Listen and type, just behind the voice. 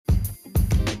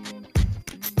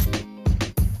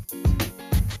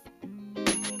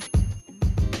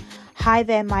Hi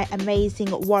there, my amazing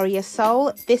warrior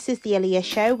soul. This is the Aaliyah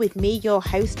Show with me, your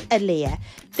host, Aaliyah.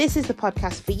 This is the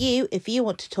podcast for you if you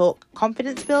want to talk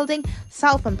confidence building,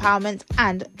 self-empowerment,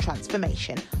 and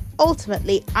transformation.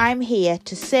 Ultimately, I'm here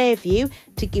to serve you,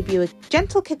 to give you a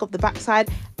gentle kick up the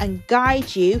backside and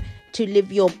guide you to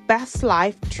live your best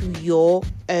life to your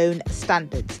own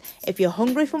standards. If you're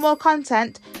hungry for more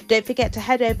content, don't forget to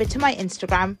head over to my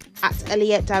Instagram at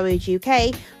 @AliyahDawood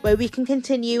UK, where we can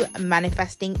continue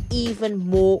manifesting even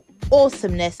more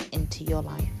awesomeness into your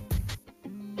life.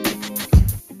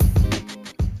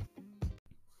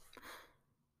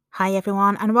 Hi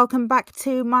everyone, and welcome back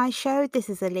to my show. This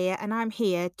is Aaliyah, and I'm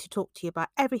here to talk to you about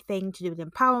everything to do with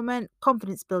empowerment,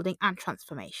 confidence building, and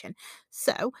transformation.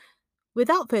 So,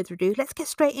 without further ado, let's get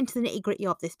straight into the nitty-gritty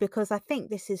of this, because I think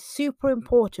this is super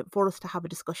important for us to have a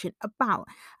discussion about,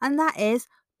 and that is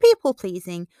people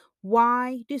pleasing.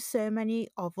 Why do so many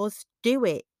of us do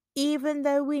it, even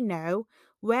though we know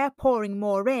we're pouring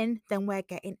more in than we're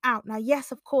getting out? Now,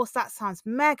 yes, of course, that sounds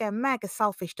mega, mega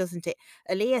selfish, doesn't it?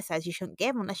 Aaliyah says you shouldn't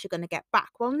give unless you're going to get back.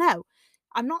 Well, no.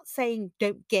 I'm not saying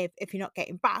don't give if you're not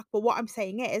getting back, but what I'm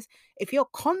saying is if you're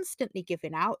constantly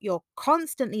giving out, you're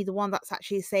constantly the one that's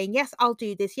actually saying, yes, I'll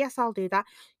do this, yes, I'll do that.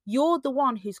 You're the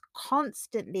one who's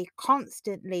constantly on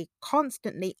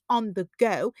the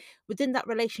go within that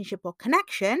relationship or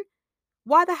connection.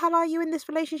 Why the hell are you in this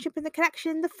relationship in the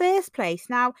connection in the first place?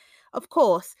 Now, of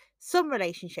course, some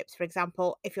relationships, for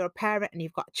example, if you're a parent and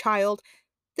you've got a child,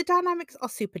 the dynamics are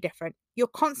super different. You're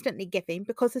constantly giving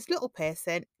because this little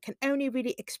person can only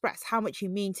really express how much you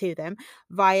mean to them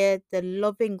via the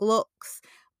loving looks,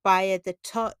 via the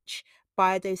touch,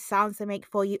 via those sounds they make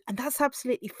for you. And that's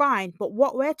absolutely fine. But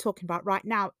what we're talking about right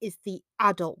now is the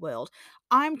adult world.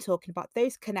 I'm talking about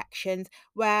those connections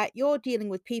where you're dealing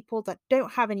with people that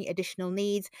don't have any additional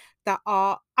needs, that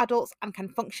are adults and can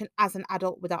function as an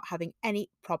adult without having any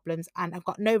problems and have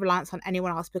got no reliance on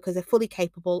anyone else because they're fully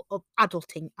capable of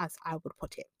adulting, as I would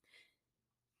put it.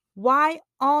 Why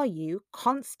are you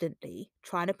constantly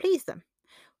trying to please them?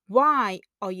 Why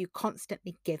are you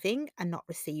constantly giving and not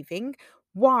receiving?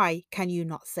 Why can you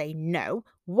not say no?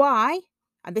 Why,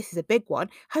 and this is a big one,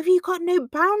 have you got no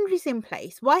boundaries in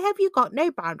place? Why have you got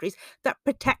no boundaries that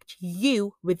protect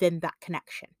you within that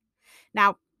connection?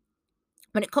 Now,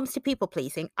 when it comes to people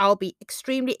pleasing, I'll be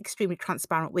extremely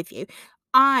transparent with you.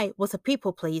 I was a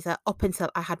people pleaser up until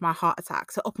I had my heart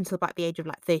attack. So up until about the age of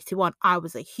like 31, I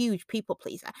was a huge people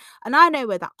pleaser. And I know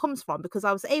where that comes from because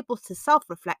I was able to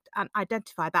self-reflect and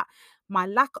identify that my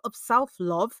lack of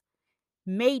self-love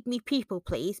made me people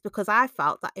please because I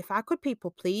felt that if I could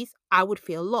people please, I would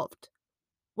feel loved.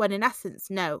 When in essence,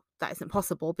 no, that isn't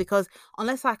possible because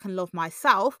unless I can love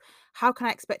myself, how can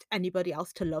I expect anybody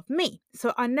else to love me?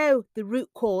 So I know the root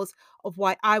cause of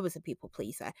why I was a people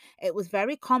pleaser. It was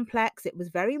very complex, it was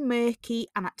very murky,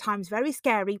 and at times very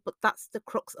scary, but that's the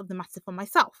crux of the matter for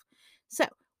myself. So,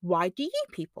 why do you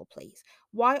people please?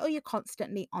 Why are you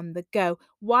constantly on the go?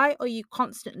 Why are you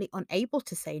constantly unable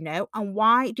to say no? And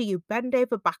why do you bend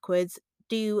over backwards,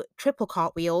 do triple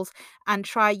cartwheels, and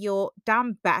try your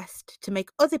damn best to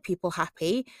make other people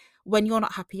happy when you're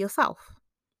not happy yourself?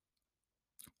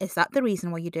 Is that the reason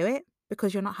why you do it?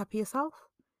 Because you're not happy yourself?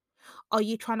 Are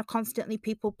you trying to constantly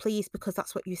people please because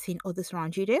that's what you've seen others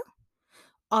around you do?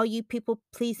 Are you people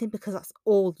pleasing because that's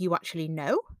all you actually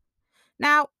know?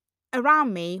 Now,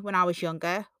 around me when I was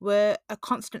younger were a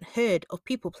constant herd of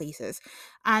people pleasers.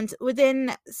 And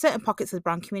within certain pockets of the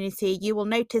brown community, you will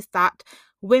notice that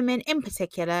women in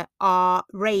particular are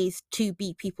raised to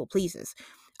be people pleasers.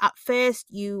 At first,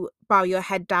 you bow your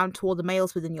head down to all the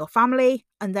males within your family.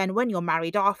 And then when you're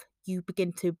married off, you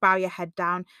begin to bow your head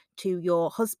down to your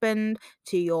husband,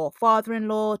 to your father in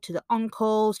law, to the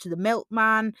uncles, to the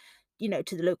milkman,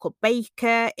 to the local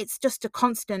baker. It's just a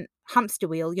constant hamster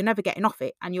wheel. You're never getting off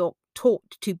it and you're taught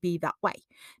to be that way.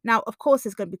 Now, of course,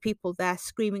 there's going to be people there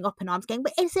screaming up in arms going,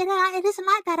 but it isn't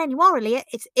like that anymore, really.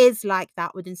 It is like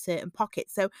that within certain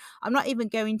pockets. So I'm not even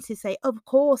going to say, of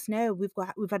course, no, we've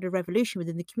had a revolution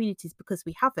within the communities, because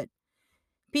we haven't.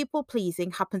 People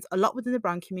pleasing happens a lot within the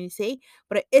brown community,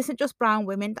 but it isn't just brown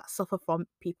women that suffer from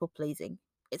people pleasing.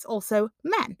 It's also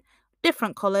men,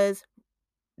 different colours,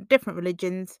 different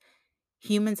religions,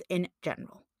 humans in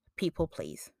general. People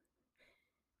please.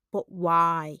 But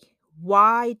why?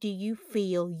 Why do you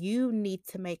feel you need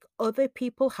to make other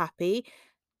people happy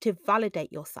to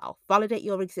validate yourself, validate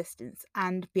your existence,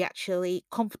 and be actually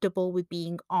comfortable with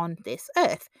being on this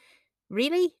earth?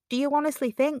 Really? Do you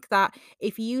honestly think that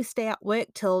if you stay at work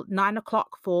till 9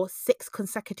 o'clock for 6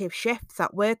 consecutive shifts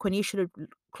at work when you should have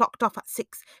clocked off at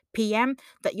 6 p.m.,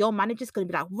 that your manager's going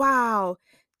to be like, wow,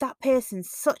 that person's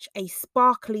such a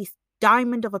sparkly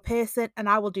diamond of a person and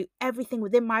I will do everything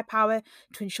within my power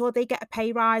to ensure they get a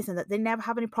pay rise and that they never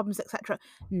have any problems, etc.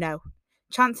 No.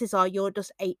 Chances are you're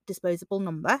just a disposable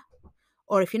number.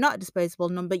 Or if you're not a disposable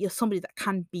number, you're somebody that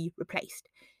can be replaced.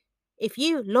 If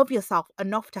you love yourself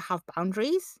enough to have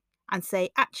boundaries and say,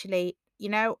 actually,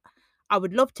 I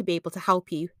would love to be able to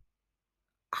help you.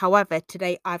 However,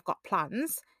 today I've got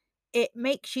plans. It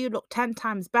makes you look 10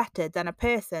 times better than a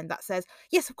person that says,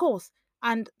 yes, of course.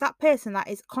 And that person that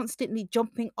is constantly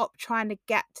jumping up, trying to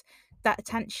get that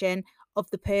attention of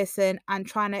the person and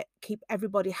trying to keep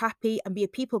everybody happy and be a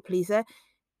people pleaser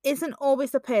isn't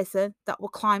always the person that will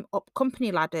climb up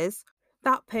company ladders.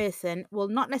 That person will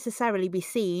not necessarily be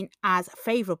seen as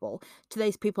favourable to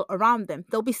those people around them.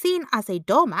 They'll be seen as a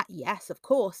doormat, yes, of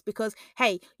course, because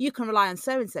hey, you can rely on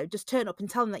so and so. Just turn up and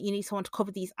tell them that you need someone to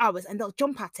cover these hours and they'll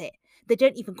jump at it. They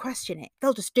don't even question it,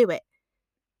 they'll just do it.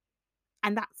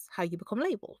 And that's how you become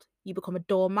labelled. You become a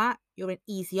doormat, you're an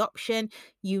easy option,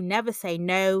 you never say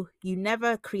no, you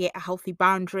never create a healthy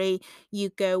boundary, you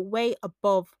go way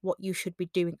above what you should be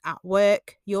doing at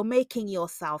work, you're making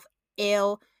yourself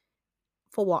ill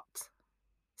for what?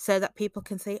 So that people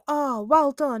can say, "Oh,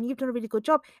 well done, you've done a really good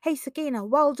job. Hey, Sakina,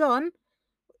 well done."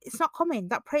 It's not coming.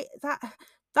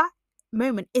 That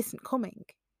moment isn't coming.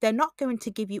 They're not going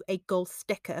to give you a gold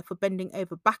sticker for bending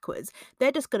over backwards.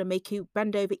 They're just going to make you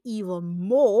bend over even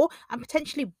more and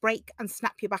potentially break and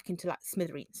snap you back into like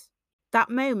smithereens. That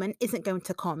moment isn't going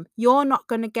to come. You're not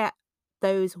going to get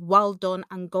those well done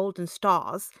and golden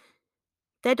stars.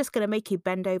 They're just going to make you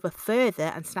bend over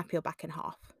further and snap your back in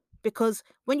half. Because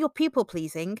when you're people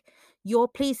pleasing, you're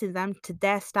pleasing them to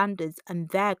their standards and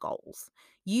their goals.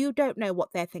 You don't know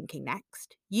what they're thinking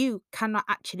next. You cannot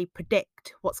actually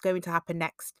predict what's going to happen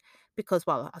next because,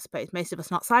 well, I suppose most of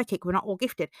us are not psychic, we're not all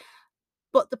gifted.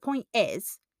 But the point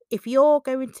is, if you're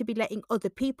going to be letting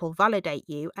other people validate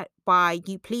you by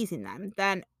you pleasing them,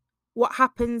 then what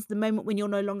happens the moment when you're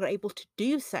no longer able to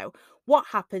do so? What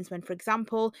happens when, for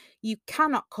example, you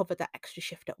cannot cover that extra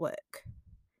shift at work?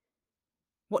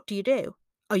 What do you do?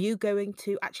 Are you going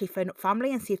to actually phone up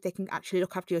family and see if they can actually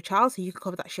look after your child so you can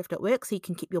cover that shift at work so you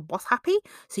can keep your boss happy,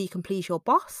 so you can please your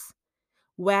boss?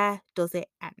 Where does it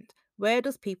end? Where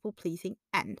does people pleasing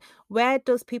end? Where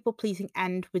does people pleasing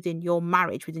end within your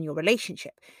marriage, within your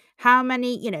relationship? How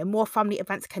many, more family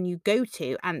events can you go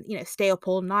to and, stay up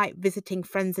all night visiting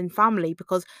friends and family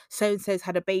because so and so's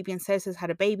had a baby and so and so's had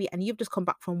a baby and you've just come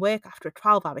back from work after a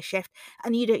 12-hour shift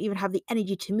and you don't even have the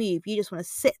energy to move. You just want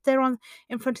to sit there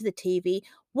in front of the TV,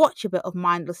 watch a bit of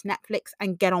mindless Netflix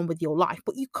and get on with your life.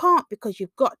 But you can't because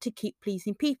you've got to keep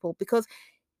pleasing people because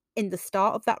in the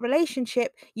start of that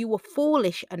relationship, you were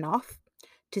foolish enough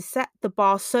to set the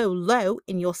bar so low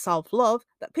in your self love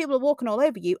that people are walking all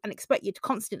over you and expect you to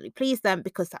constantly please them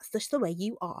because that's just the way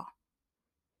you are.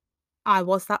 I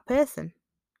was that person.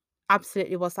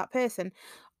 Absolutely was that person.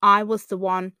 I was the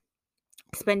one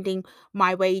spending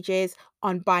my wages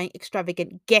on buying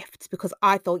extravagant gifts because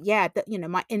I thought, yeah, that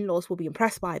my in-laws will be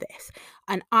impressed by this.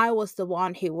 And I was the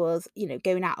one who was,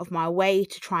 going out of my way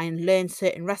to try and learn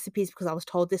certain recipes because I was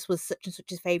told this was such and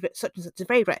such a favorite, such and such a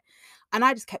favorite. And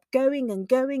I just kept going and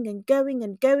going and going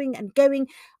and going and going.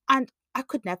 And I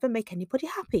could never make anybody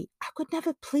happy. I could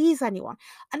never please anyone.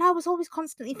 And I was always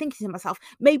constantly thinking to myself,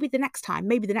 maybe the next time,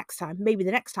 maybe the next time, maybe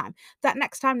the next time. That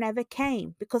next time never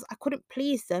came because I couldn't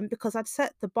please them because I'd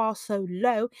set the bar so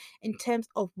low in terms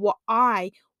of what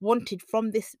I wanted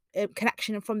from this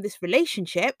connection and from this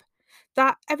relationship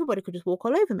that everybody could just walk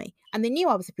all over me. And they knew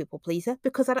I was a people pleaser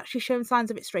because I'd actually shown signs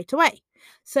of it straight away.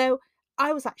 So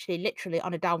I was actually literally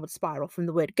on a downward spiral from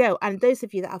the word go. And those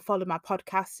of you that have followed my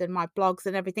podcasts and my blogs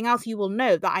and everything else, you will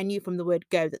know that I knew from the word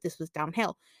go that this was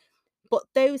downhill. But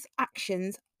those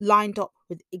actions lined up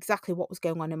with exactly what was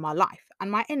going on in my life.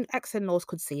 And my ex-in-laws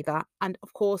could see that. And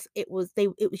of course, it was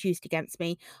used against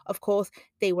me. Of course,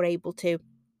 they were able to,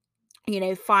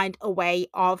 find a way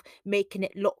of making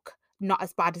it look not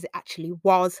as bad as it actually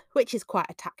was, which is quite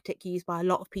a tactic used by a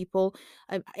lot of people.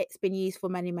 It's been used for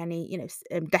many, many,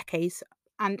 decades.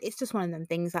 And it's just one of them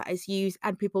things that is used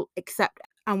and people accept.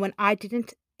 And when I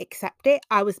didn't accept it,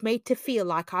 I was made to feel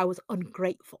like I was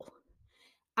ungrateful.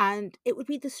 And it would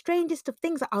be the strangest of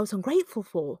things that I was ungrateful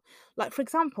for. Like, for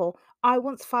example, I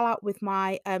once fell out with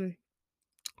my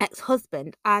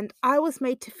ex-husband, and I was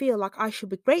made to feel like I should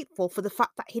be grateful for the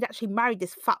fact that he'd actually married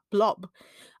this fat blob.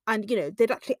 And,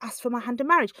 they'd actually asked for my hand in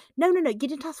marriage. No, no, no, you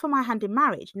didn't ask for my hand in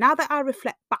marriage. Now that I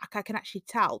reflect back, I can actually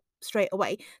tell straight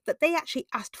away that they actually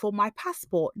asked for my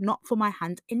passport, not for my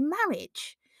hand in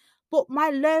marriage. But my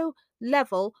low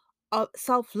level of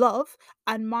self love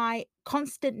and my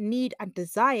constant need and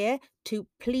desire to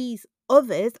please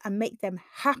others and make them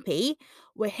happy,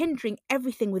 we're hindering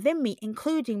everything within me,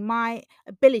 including my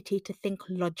ability to think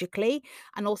logically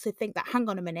and also think that, hang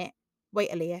on a minute,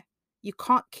 wait, Aaliyah, you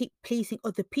can't keep pleasing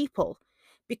other people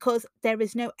because there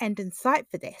is no end in sight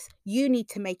for this. You need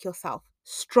to make yourself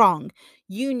strong.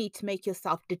 You need to make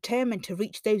yourself determined to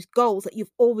reach those goals that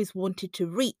you've always wanted to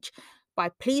reach. By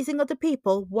pleasing other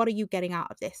people, what are you getting out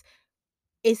of this?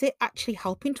 Is it actually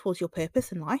helping towards your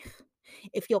purpose in life?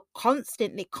 If you're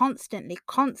constantly trying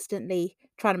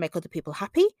to make other people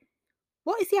happy,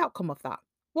 what is the outcome of that?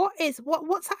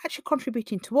 What's that actually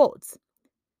contributing towards?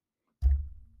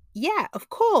 Yeah, of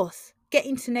course.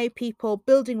 Getting to know people,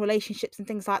 building relationships and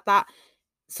things like that.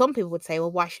 Some people would say,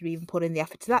 well, why should we even put in the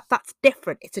effort to that? That's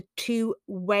different. It's a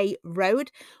two-way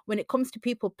road. When it comes to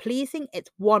people pleasing, it's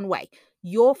one way.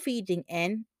 You're feeding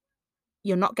in,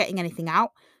 you're not getting anything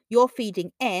out. You're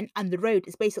feeding in, and the road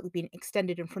is basically being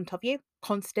extended in front of you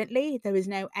constantly. There is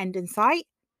no end in sight.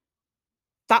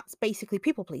 That's basically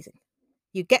people pleasing.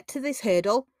 You get to this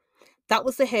hurdle. That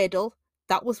was the hurdle.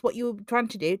 That was what you were trying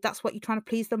to do. That's what you're trying to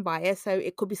please them by. So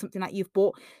it could be something like you've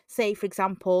bought, say, for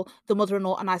example, the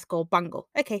mother-in-law a nice gold bangle.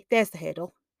 Okay, there's the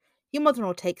hurdle. Your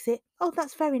mother-in-law takes it. Oh,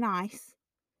 that's very nice.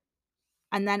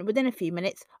 And then within a few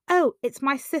minutes, oh, it's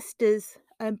my sister's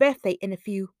birthday in a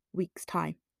few weeks'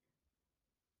 time.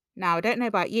 Now, I don't know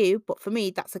about you, but for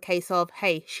me, that's a case of,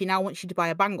 hey, she now wants you to buy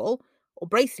a bangle or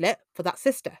bracelet for that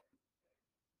sister.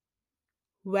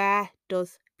 Where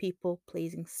does people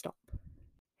pleasing stop?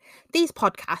 These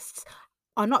podcasts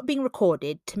are not being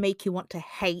recorded to make you want to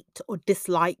hate or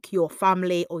dislike your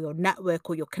family or your network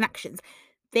or your connections.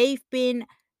 They've been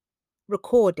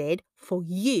recorded for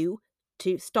you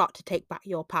to start to take back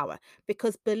your power.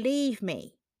 Because believe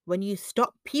me, when you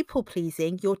stop people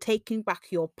pleasing, you're taking back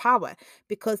your power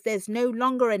because there's no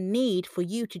longer a need for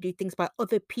you to do things by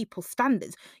other people's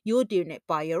standards. You're doing it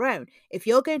by your own. If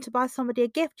you're going to buy somebody a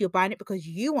gift, you're buying it because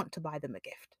you want to buy them a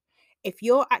gift. If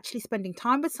you're actually spending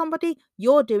time with somebody,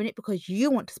 you're doing it because you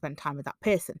want to spend time with that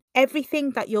person.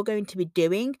 Everything that you're going to be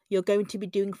doing, you're going to be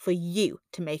doing for you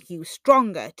to make you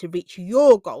stronger, to reach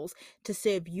your goals, to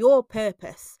serve your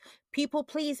purpose. People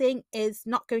pleasing is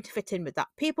not going to fit in with that.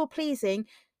 People pleasing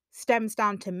stems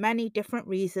down to many different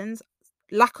reasons.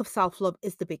 Lack of self-love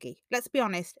is the biggie. Let's be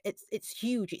honest, it's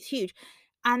huge, it's huge.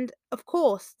 And of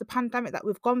course, the pandemic that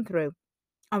we've gone through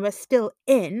and we're still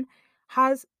in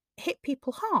has hit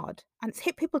people hard and it's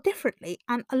hit people differently.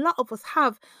 And a lot of us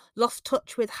have lost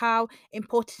touch with how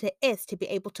important it is to be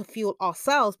able to fuel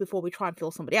ourselves before we try and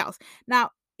fuel somebody else.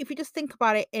 Now, if you just think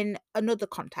about it in another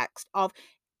context of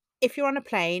if you're on a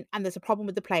plane and there's a problem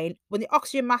with the plane, when the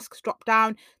oxygen masks drop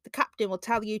down, the captain will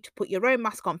tell you to put your own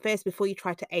mask on first before you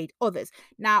try to aid others.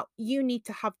 Now, you need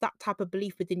to have that type of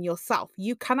belief within yourself.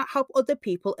 You cannot help other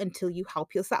people until you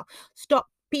help yourself. Stop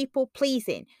people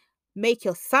pleasing. Make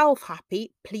yourself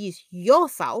happy, please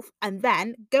yourself, and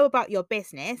then go about your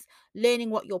business, learning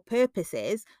what your purpose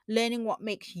is, learning what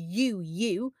makes you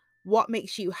you, what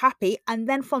makes you happy, and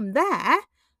then from there,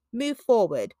 move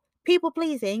forward. People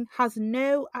pleasing has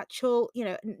no actual,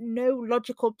 no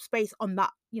logical space on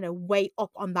that, way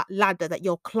up on that ladder that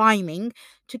you're climbing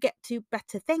to get to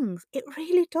better things. It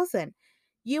really doesn't.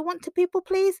 You want to people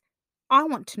please? I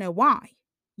want to know why.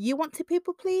 You want to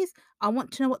people please? I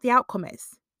want to know what the outcome is.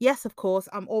 Yes, of course,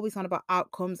 I'm always on about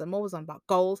outcomes, I'm always on about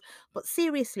goals, but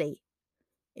seriously,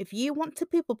 if you want to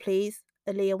people please,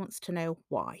 Aaliyah wants to know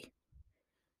why.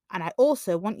 And I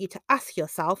also want you to ask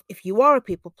yourself, if you are a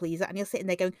people pleaser and you're sitting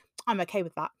there going, I'm okay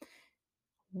with that,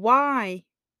 why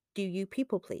do you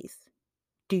people please?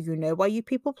 Do you know why you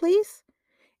people please?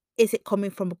 Is it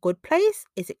coming from a good place?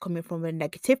 Is it coming from a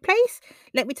negative place?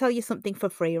 Let me tell you something for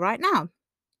free right now.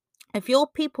 If you're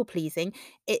people pleasing,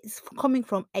 it's coming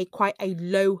from a quite a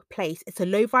low place. It's a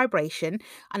low vibration,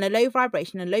 and a low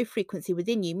vibration and low frequency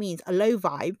within you means a low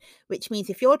vibe, which means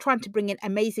if you're trying to bring in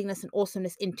amazingness and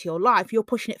awesomeness into your life, you're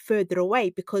pushing it further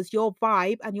away because your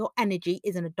vibe and your energy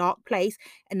is in a dark place,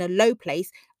 in a low place,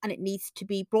 and it needs to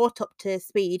be brought up to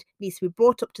speed, needs to be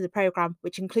brought up to the program,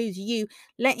 which includes you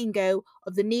letting go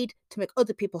of the need to make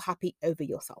other people happy over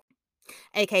yourself.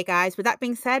 Okay, guys, with that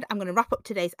being said, I'm going to wrap up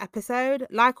today's episode.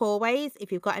 Like always, if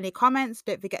you've got any comments,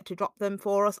 don't forget to drop them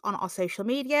for us on our social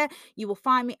media. You will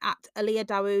find me at Aaliyah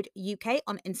Dawood UK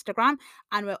on Instagram,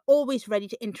 and we're always ready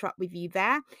to interact with you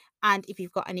there. And if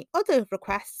you've got any other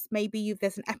requests, maybe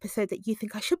there's an episode that you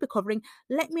think I should be covering,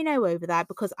 let me know over there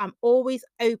because I'm always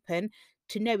open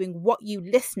to knowing what you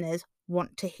listeners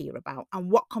want to hear about and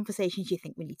what conversations you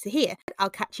think we need to hear. I'll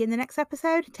catch you in the next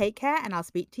episode. Take care, and I'll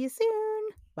speak to you soon.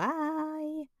 Bye.